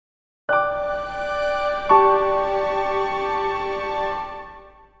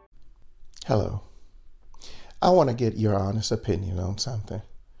Hello. I want to get your honest opinion on something.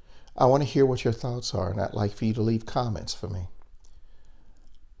 I want to hear what your thoughts are, and I'd like for you to leave comments for me.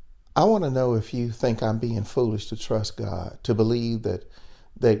 I want to know if you think I'm being foolish to trust God, to believe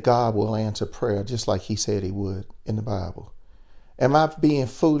that God will answer prayer just like he said he would in the Bible. Am I being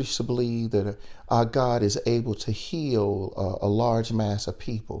foolish to believe that our God is able to heal a large mass of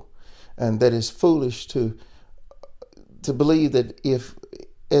people? And that it's foolish to believe that if,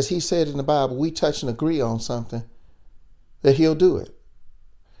 as he said in the Bible, we touch and agree on something, that he'll do it.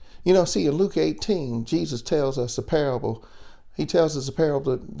 You know, see, in Luke 18, Jesus tells us a parable. He tells us a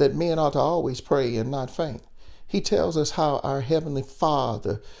parable that men ought to always pray and not faint. He tells us how our Heavenly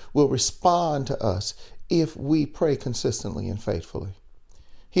Father will respond to us if we pray consistently and faithfully.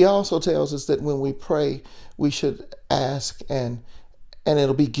 He also tells us that when we pray, we should ask and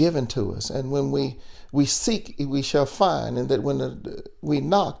it'll be given to us. And when we seek, we shall find. And that when we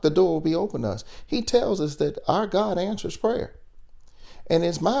knock, the door will be open to us. He tells us that our God answers prayer. And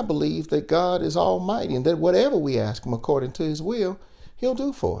it's my belief that God is almighty and that whatever we ask him according to his will, he'll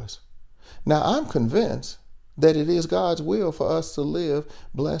do for us. Now, I'm convinced that it is God's will for us to live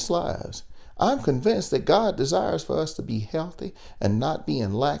blessed lives. I'm convinced that God desires for us to be healthy and not be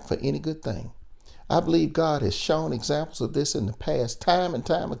in lack for any good thing. I believe God has shown examples of this in the past time and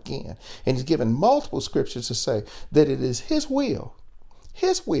time again. And he's given multiple scriptures to say that it is his will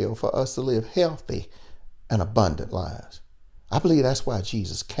for us to live healthy and abundant lives. I believe that's why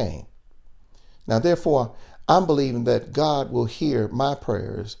Jesus came. Now, therefore, I'm believing that God will hear my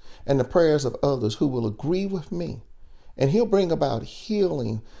prayers and the prayers of others who will agree with me. And he'll bring about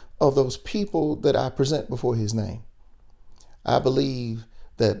healing of those people that I present before his name. I believe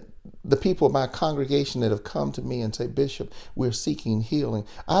that the people of my congregation that have come to me and say, Bishop, we're seeking healing.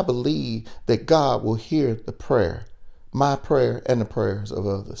 I believe that God will hear the prayer, my prayer and the prayers of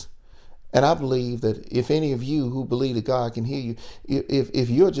others. And I believe that if any of you who believe that God can hear you, if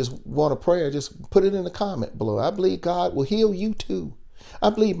you just want a prayer, just put it in the comment below. I believe God will heal you too. I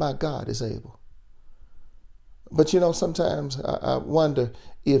believe my God is able. But you know, sometimes I wonder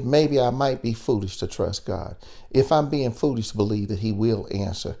if maybe I might be foolish to trust God. If I'm being foolish to believe that he will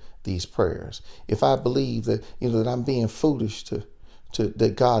answer these prayers. If I believe that, that I'm being foolish to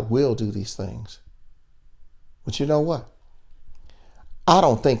that God will do these things. But you know what? I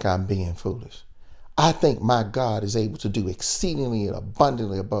don't think I'm being foolish. I think my God is able to do exceedingly and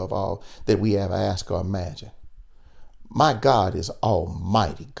abundantly above all that we ever ask or imagine. My God is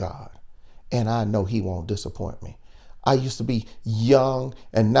almighty God, and I know he won't disappoint me. I used to be young,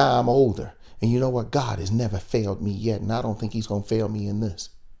 and now I'm older. And you know what? God has never failed me yet, and I don't think he's going to fail me in this.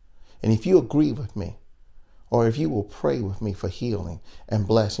 And if you agree with me, or if you will pray with me for healing and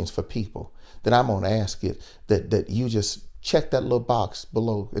blessings for people, then I'm going to ask it that you just check that little box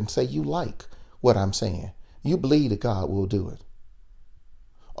below and say you like what I'm saying. You believe that God will do it.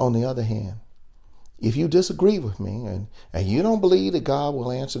 On the other hand, if you disagree with me and you don't believe that God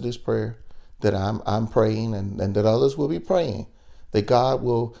will answer this prayer that I'm praying and that others will be praying, that God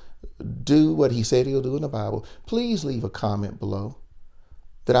will do what he said he'll do in the Bible, please leave a comment below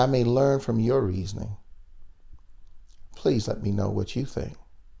that I may learn from your reasoning. Please let me know what you think.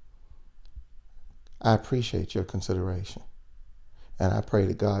 I appreciate your consideration. And I pray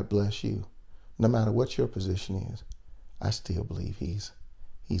that God bless you. No matter what your position is, I still believe he's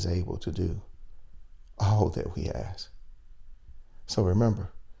able to do all that we ask. So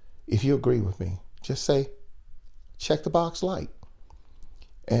remember, if you agree with me, just say, check the box like.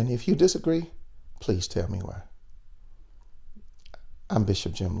 And if you disagree, please tell me why. I'm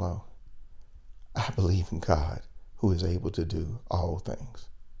Bishop Jim Lowe. I believe in God who is able to do all things.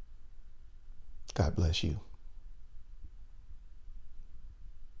 God bless you.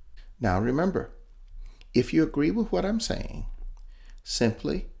 Now remember, if you agree with what I'm saying,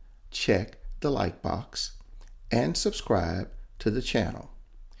 simply check the like box and subscribe to the channel.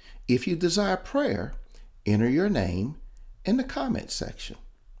 If you desire prayer, enter your name in the comment section.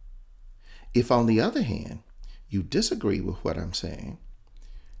 If, on the other hand, you disagree with what I'm saying,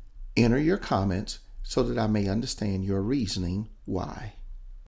 enter your comments so that I may understand your reasoning why.